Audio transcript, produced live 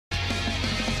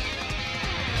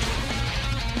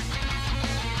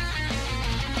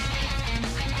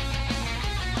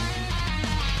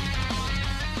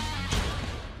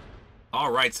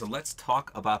Alright, so let's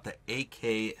talk about the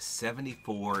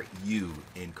AK74u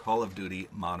in Call of Duty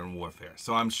Modern Warfare.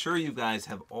 So I'm sure you guys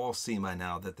have all seen by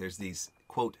now that there's these,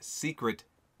 quote, secret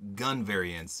gun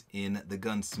variants in the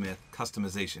Gunsmith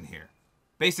customization here.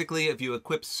 Basically, if you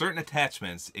equip certain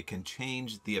attachments, it can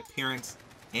change the appearance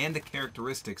and the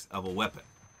characteristics of a weapon.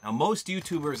 Now, most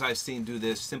YouTubers I've seen do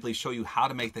this simply show you how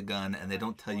to make the gun, and they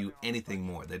don't tell you anything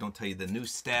more. They don't tell you the new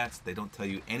stats, they don't tell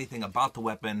you anything about the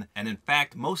weapon, and in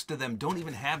fact, most of them don't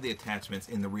even have the attachments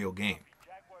in the real game.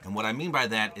 And what I mean by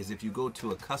that is if you go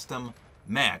to a custom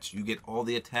match, you get all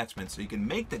the attachments so you can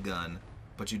make the gun,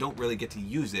 but you don't really get to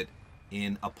use it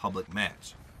in a public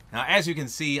match. Now, as you can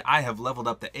see, I have leveled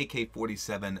up the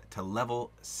AK-47 to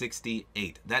level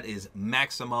 68. That is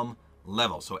maximum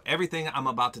level. So everything I'm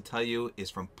about to tell you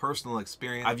is from personal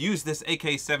experience. I've used this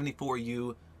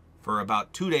AK-74u for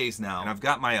about 2 days now, and I've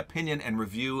got my opinion and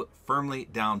review firmly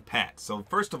down pat. So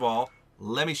first of all,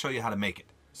 let me show you how to make it.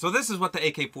 So this is what the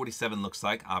AK-47 looks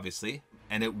like, obviously,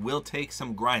 and it will take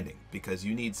some grinding because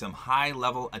you need some high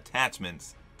level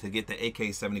attachments to get the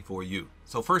AK-74u.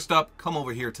 So first up, come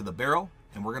over here to the barrel,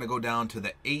 and we're gonna go down to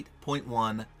the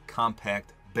 8.1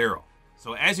 compact barrel.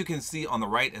 So as you can see on the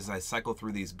right, as I cycle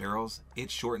through these barrels,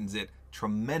 it shortens it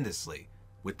tremendously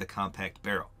with the compact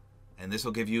barrel. And this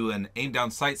will give you an aim down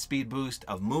sight speed boost,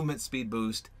 a movement speed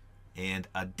boost, and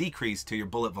a decrease to your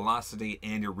bullet velocity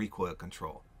and your recoil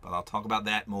control. But I'll talk about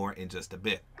that more in just a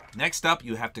bit. Next up,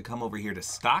 you have to come over here to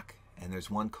stock, and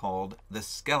there's one called the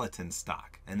skeleton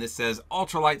stock. And this says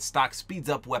ultralight stock speeds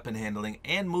up weapon handling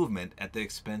and movement at the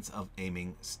expense of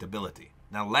aiming stability.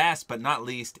 Now, last but not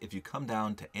least, if you come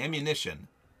down to ammunition,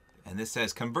 and this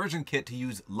says conversion kit to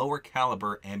use lower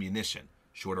caliber ammunition,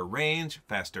 shorter range,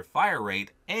 faster fire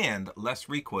rate, and less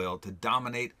recoil to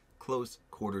dominate close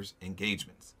quarters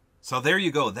engagements. So there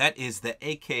you go. That is the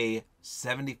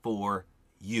AK-74u.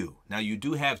 Now, you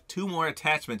do have 2 more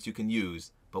attachments you can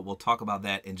use, but we'll talk about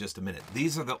that in just a minute.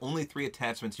 These are the only 3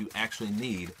 attachments you actually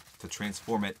need to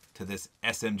transform it to this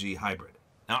SMG hybrid.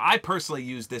 Now, I personally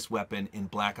use this weapon in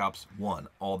Black Ops 1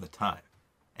 all the time.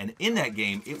 And in that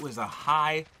game, it was a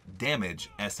high damage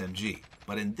SMG.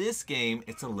 But in this game,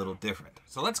 it's a little different.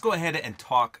 So let's go ahead and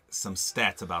talk some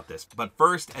stats about this. But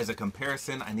first, as a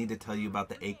comparison, I need to tell you about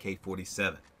the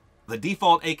AK-47. The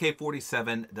default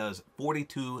AK-47 does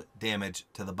 42 damage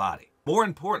to the body. More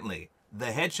importantly, the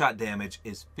headshot damage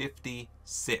is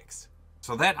 56.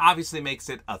 So that obviously makes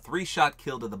it a 3-shot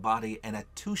kill to the body and a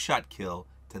 2-shot kill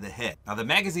to the head. Now, the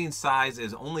magazine size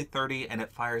is only 30 and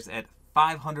it fires at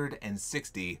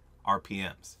 560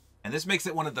 RPMs. And this makes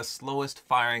it one of the slowest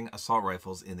firing assault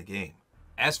rifles in the game.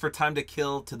 As for time to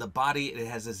kill to the body, it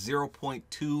has a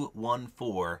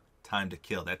 0.214 time to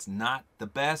kill. That's not the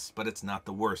best, but it's not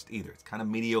the worst either. It's kind of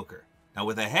mediocre. Now,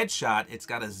 with a headshot, it's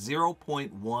got a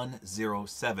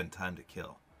 0.107 time to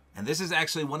kill. And this is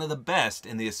actually one of the best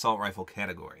in the assault rifle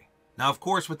category. Now, of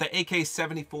course, with the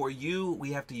AK-74u,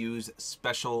 we have to use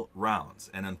special rounds.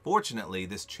 And unfortunately,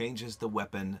 this changes the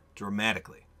weapon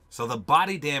dramatically. So the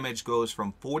body damage goes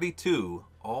from 42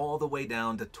 all the way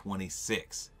down to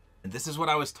 26. And this is what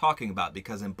I was talking about,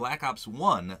 because in Black Ops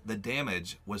 1, the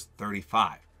damage was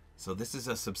 35. So this is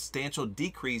a substantial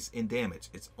decrease in damage.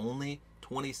 It's only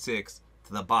 26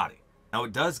 to the body. Now,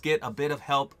 it does get a bit of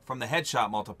help from the headshot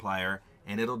multiplier,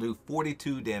 and it'll do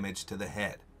 42 damage to the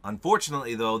head.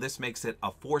 Unfortunately, though, this makes it a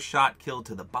 4-shot kill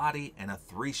to the body and a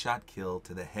 3-shot kill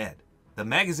to the head. The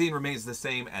magazine remains the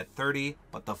same at 30,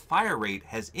 but the fire rate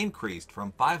has increased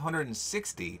from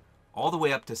 560 all the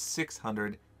way up to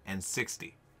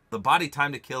 660. The body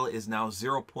time to kill is now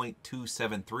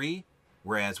 0.273,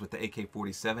 whereas with the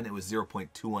AK-47, it was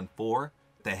 0.214.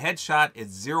 The headshot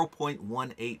is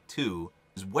 0.182,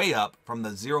 is way up from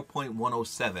the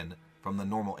 0.107 from the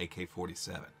normal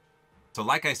AK-47. So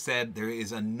like I said, there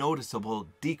is a noticeable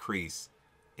decrease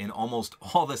in almost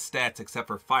all the stats except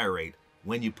for fire rate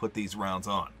when you put these rounds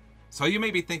on. So you may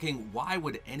be thinking, why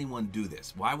would anyone do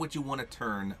this? Why would you want to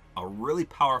turn a really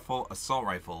powerful assault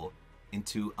rifle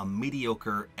into a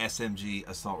mediocre SMG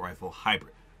assault rifle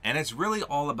hybrid? And it's really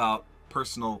all about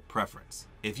personal preference.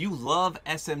 If you love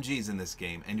SMGs in this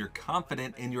game and you're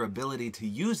confident in your ability to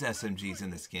use SMGs in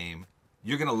this game,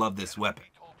 you're going to love this weapon.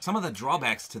 Some of the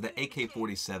drawbacks to the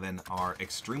AK-47 are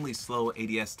extremely slow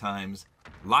ADS times,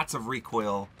 lots of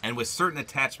recoil, and with certain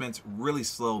attachments, really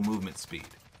slow movement speed.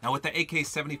 Now with the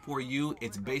AK-74u,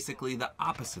 it's basically the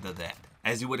opposite of that,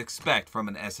 as you would expect from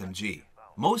an SMG.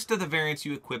 Most of the variants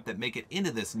you equip that make it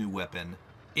into this new weapon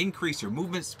increase your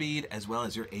movement speed as well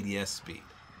as your ADS speed.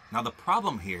 Now the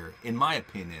problem here, in my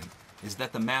opinion, is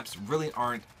that the maps really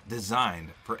aren't designed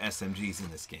for SMGs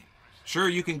in this game. Sure,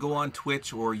 you can go on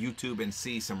Twitch or YouTube and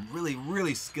see some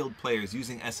really skilled players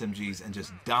using SMGs and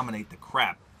just dominate the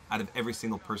crap out of every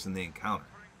single person they encounter.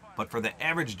 But for the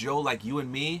average Joe like you and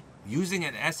me, using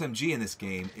an SMG in this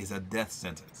game is a death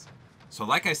sentence. So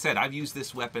like I said, I've used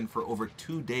this weapon for over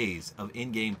 2 days of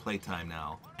in-game playtime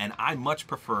now, and I much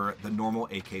prefer the normal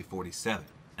AK-47.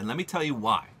 And let me tell you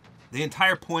why. The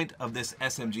entire point of this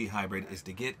SMG hybrid is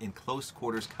to get in close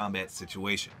quarters combat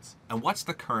situations. And what's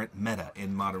the current meta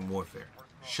in modern warfare?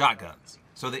 Shotguns.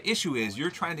 So the issue is you're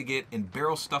trying to get in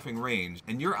barrel stuffing range,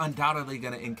 and you're undoubtedly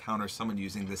going to encounter someone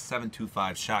using the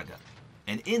 7.25 shotgun.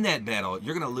 And in that battle,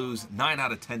 you're going to lose 9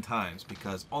 out of 10 times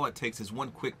because all it takes is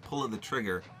one quick pull of the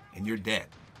trigger and you're dead.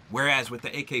 Whereas with the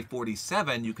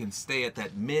AK-47, you can stay at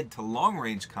that mid to long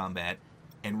range combat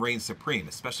and reign supreme,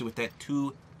 especially with that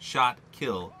 2-shot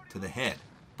kill to the head.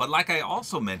 But like I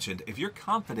also mentioned, if you're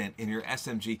confident in your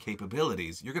SMG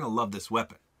capabilities, you're going to love this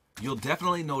weapon. You'll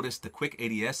definitely notice the quick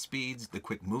ADS speeds, the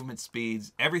quick movement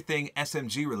speeds, everything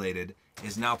SMG related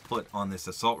is now put on this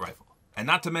assault rifle. And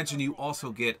not to mention, you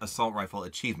also get assault rifle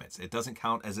achievements. It doesn't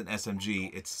count as an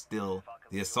SMG, it's still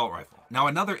the assault rifle. Now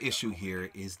another issue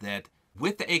here is that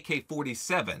with the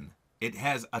AK-47, it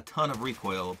has a ton of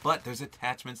recoil, but there's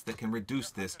attachments that can reduce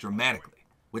this dramatically.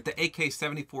 With the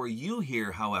AK74u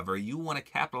here, however, you want to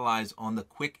capitalize on the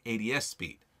quick ADS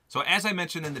speed. So as I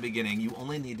mentioned in the beginning, you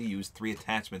only need to use 3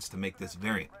 attachments to make this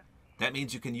variant. That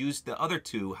means you can use the other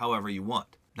 2 however you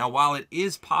want. Now, while it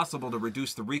is possible to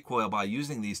reduce the recoil by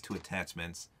using these 2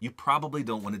 attachments, you probably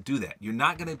don't want to do that. You're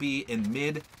not going to be in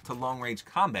mid to long range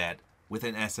combat with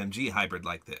an SMG hybrid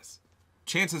like this.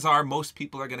 Chances are most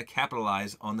people are going to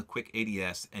capitalize on the quick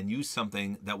ADS and use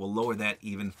something that will lower that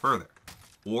even further,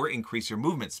 or increase your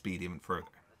movement speed even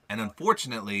further. And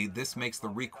unfortunately, this makes the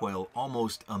recoil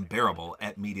almost unbearable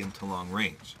at medium to long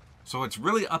range. So it's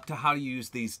really up to how you use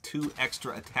these 2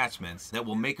 extra attachments that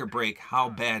will make or break how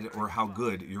bad or how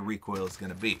good your recoil is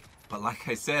going to be. But like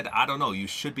I said, I don't know, you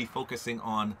should be focusing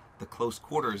on the close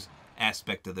quarters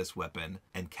aspect of this weapon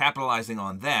and capitalizing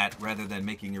on that rather than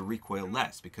making your recoil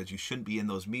less, because you shouldn't be in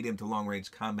those medium to long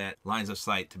range combat lines of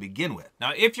sight to begin with.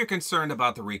 Now, if you're concerned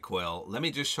about the recoil, let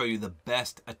me just show you the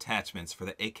best attachments for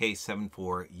the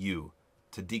AK74u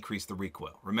to decrease the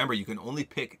recoil. Remember, you can only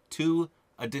pick 2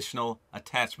 additional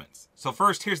attachments. So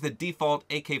first, here's the default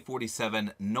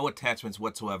AK-47, no attachments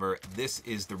whatsoever. This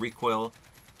is the recoil.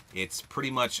 It's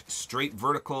pretty much straight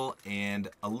vertical and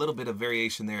a little bit of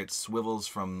variation there. It swivels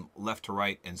from left to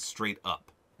right and straight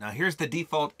up. Now here's the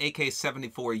default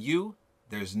AK-74u.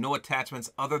 There's no attachments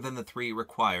other than the 3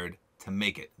 required to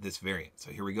make it this variant.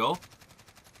 So here we go.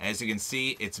 As you can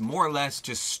see, it's more or less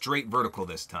just straight vertical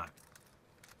this time.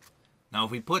 Now,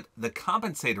 if we put the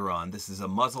compensator on, this is a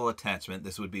muzzle attachment.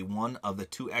 This would be one of the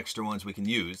 2 extra ones we can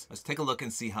use. Let's take a look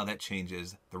and see how that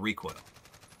changes the recoil.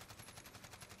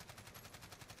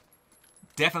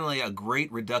 Definitely a great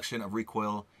reduction of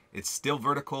recoil. It's still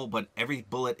vertical, but every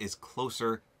bullet is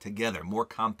closer together, more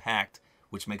compact,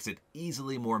 which makes it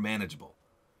easily more manageable.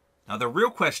 Now, the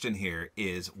real question here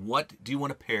is, what do you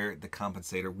want to pair the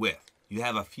compensator with? You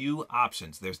have a few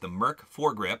options. There's the Merc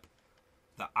foregrip,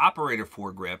 the Operator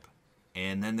foregrip,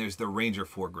 and then there's the Ranger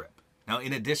foregrip. Now,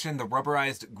 in addition, the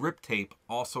rubberized grip tape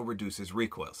also reduces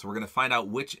recoil. So we're going to find out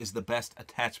which is the best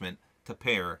attachment to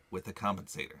pair with the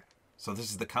compensator. So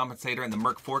this is the compensator and the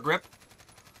Merc foregrip.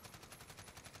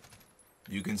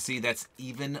 You can see that's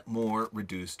even more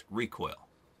reduced recoil.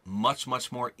 Much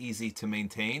more easy to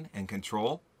maintain and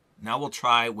control. Now we'll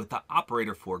try with the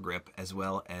Operator foregrip as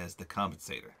well as the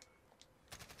compensator.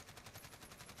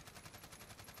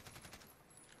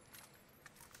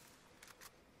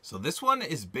 So this one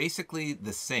is basically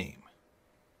the same.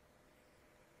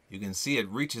 You can see it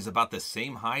reaches about the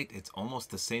same height. It's almost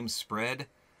the same spread.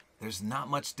 There's not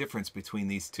much difference between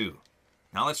these 2.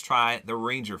 Now let's try the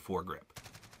Ranger foregrip.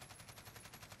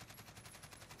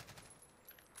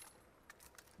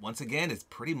 Once again, it's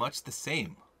pretty much the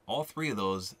same. All 3 of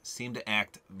those seem to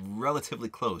act relatively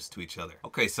close to each other.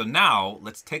 Okay, so now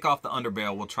let's take off the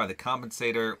underbarrel. We'll try the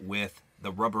compensator with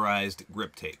the rubberized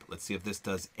grip tape. Let's see if this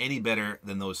does any better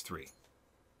than those 3.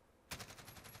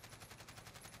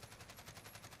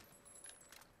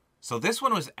 So this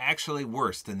one was actually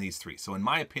worse than these 3. So in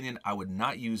my opinion, I would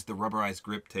not use the rubberized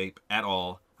grip tape at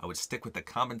all. I would stick with the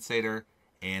compensator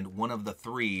and one of the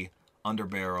 3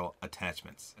 underbarrel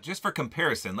attachments. Just for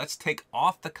comparison, let's take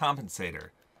off the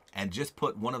compensator and just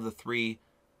put one of the 3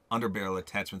 underbarrel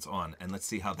attachments on, and let's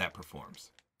see how that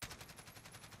performs.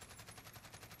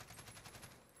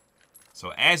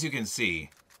 So as you can see,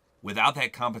 without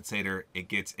that compensator, it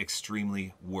gets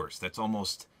extremely worse. That's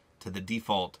almost to the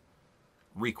default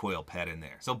recoil pad in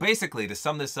there. So basically, to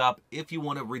sum this up, if you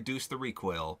want to reduce the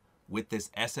recoil with this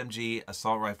SMG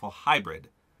assault rifle hybrid,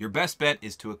 your best bet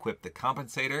is to equip the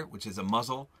compensator, which is a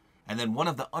muzzle, and then one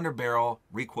of the underbarrel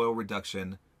recoil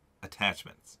reduction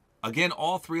attachments. Again,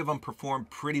 all three of them perform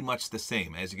pretty much the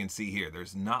same, as you can see here.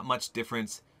 There's not much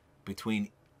difference between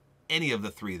any of the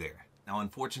three there. Now,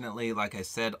 unfortunately, like I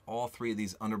said, all three of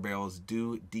these underbarrels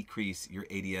do decrease your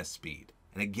ADS speed.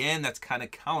 And again, that's kind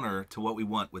of counter to what we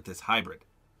want with this hybrid.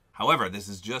 However, this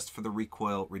is just for the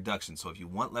recoil reduction. So if you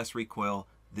want less recoil,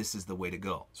 this is the way to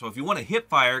go. So if you want to hip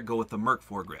fire, go with the Merc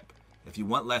foregrip. If you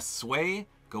want less sway,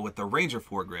 go with the Ranger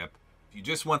foregrip. If you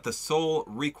just want the sole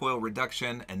recoil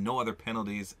reduction and no other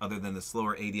penalties other than the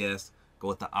slower ADS, go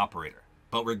with the Operator.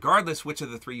 But regardless which of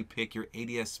the three you pick, your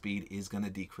ADS speed is going to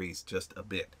decrease just a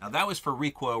bit. Now that was for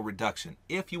recoil reduction.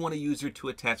 If you want to use your 2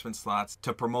 attachment slots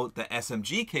to promote the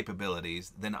SMG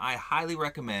capabilities, then I highly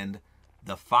recommend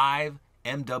the 5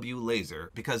 MW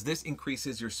laser, because this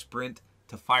increases your sprint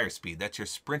to fire speed. That's your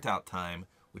sprint out time,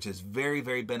 which is very,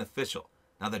 very beneficial.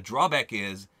 Now the drawback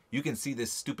is you can see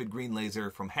this stupid green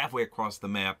laser from halfway across the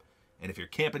map, and if you're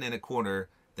camping in a corner,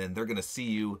 then they're going to see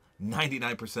you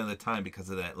 99% of the time because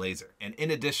of that laser. And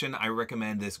in addition, I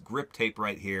recommend this grip tape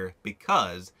right here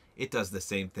because it does the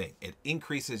same thing. It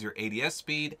increases your ADS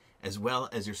speed as well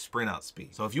as your sprint out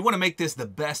speed. So if you want to make this the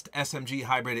best SMG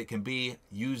hybrid it can be,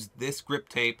 use this grip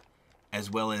tape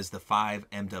as well as the 5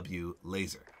 MW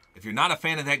laser. If you're not a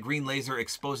fan of that green laser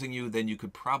exposing you, then you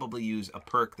could probably use a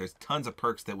perk. There's tons of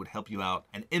perks that would help you out.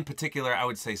 And in particular, I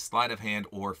would say sleight of hand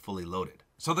or fully loaded.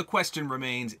 So the question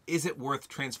remains, is it worth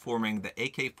transforming the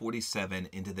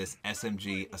AK-47 into this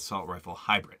SMG assault rifle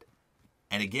hybrid?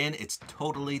 And again, it's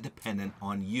totally dependent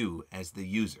on you as the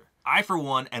user. I, for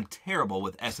one, am terrible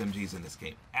with SMGs in this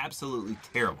game. Absolutely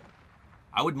terrible.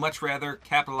 I would much rather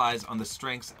capitalize on the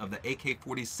strengths of the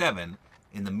AK-47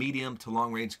 in the medium to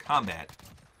long range combat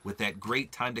with that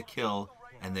great time to kill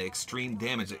and the extreme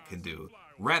damage it can do,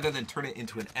 rather than turn it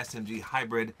into an SMG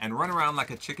hybrid and run around like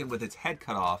a chicken with its head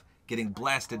cut off, getting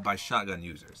blasted by shotgun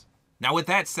users. Now with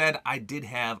that said, I did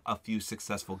have a few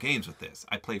successful games with this.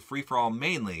 I play free-for-all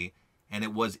mainly, and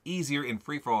it was easier in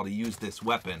free-for-all to use this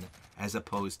weapon as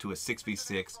opposed to a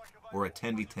 6v6 or a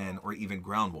 10v10 or even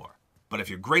ground war. But if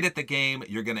you're great at the game,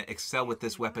 you're going to excel with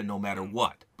this weapon no matter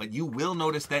what. But you will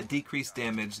notice that decreased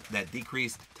damage, that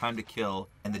decreased time to kill,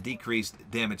 and the decreased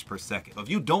damage per second. So if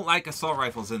you don't like assault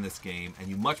rifles in this game, and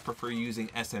you much prefer using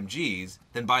SMGs,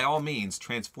 then by all means,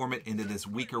 transform it into this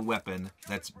weaker weapon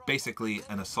that's basically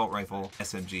an assault rifle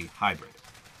SMG hybrid.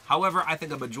 However, I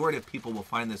think a majority of people will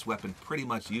find this weapon pretty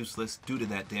much useless due to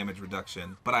that damage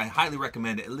reduction, but I highly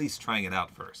recommend at least trying it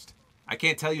out first. I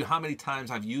can't tell you how many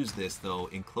times I've used this though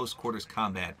in close quarters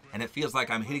combat, and it feels like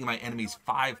I'm hitting my enemies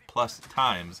 5+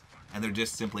 times and they're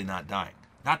just simply not dying.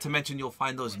 Not to mention you'll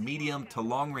find those medium to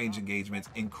long range engagements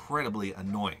incredibly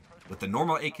annoying. With the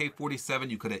normal AK-47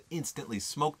 you could have instantly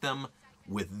smoked them.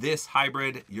 With this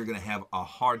hybrid you're going to have a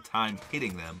hard time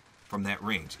hitting them from that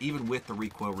range, even with the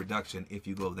recoil reduction if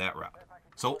you go that route.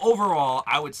 So overall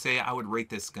I would say I would rate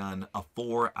this gun a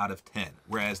 4 out of 10,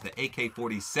 whereas the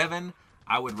AK-47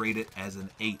 I would rate it as an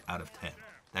 8 out of 10.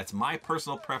 That's my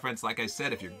personal preference. Like I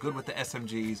said, if you're good with the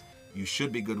SMGs, you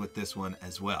should be good with this one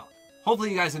as well.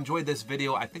 Hopefully you guys enjoyed this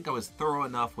video. I think I was thorough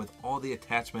enough with all the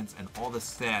attachments and all the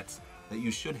stats that you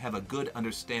should have a good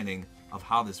understanding of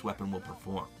how this weapon will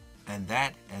perform. And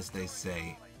that, as they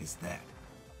say, is that.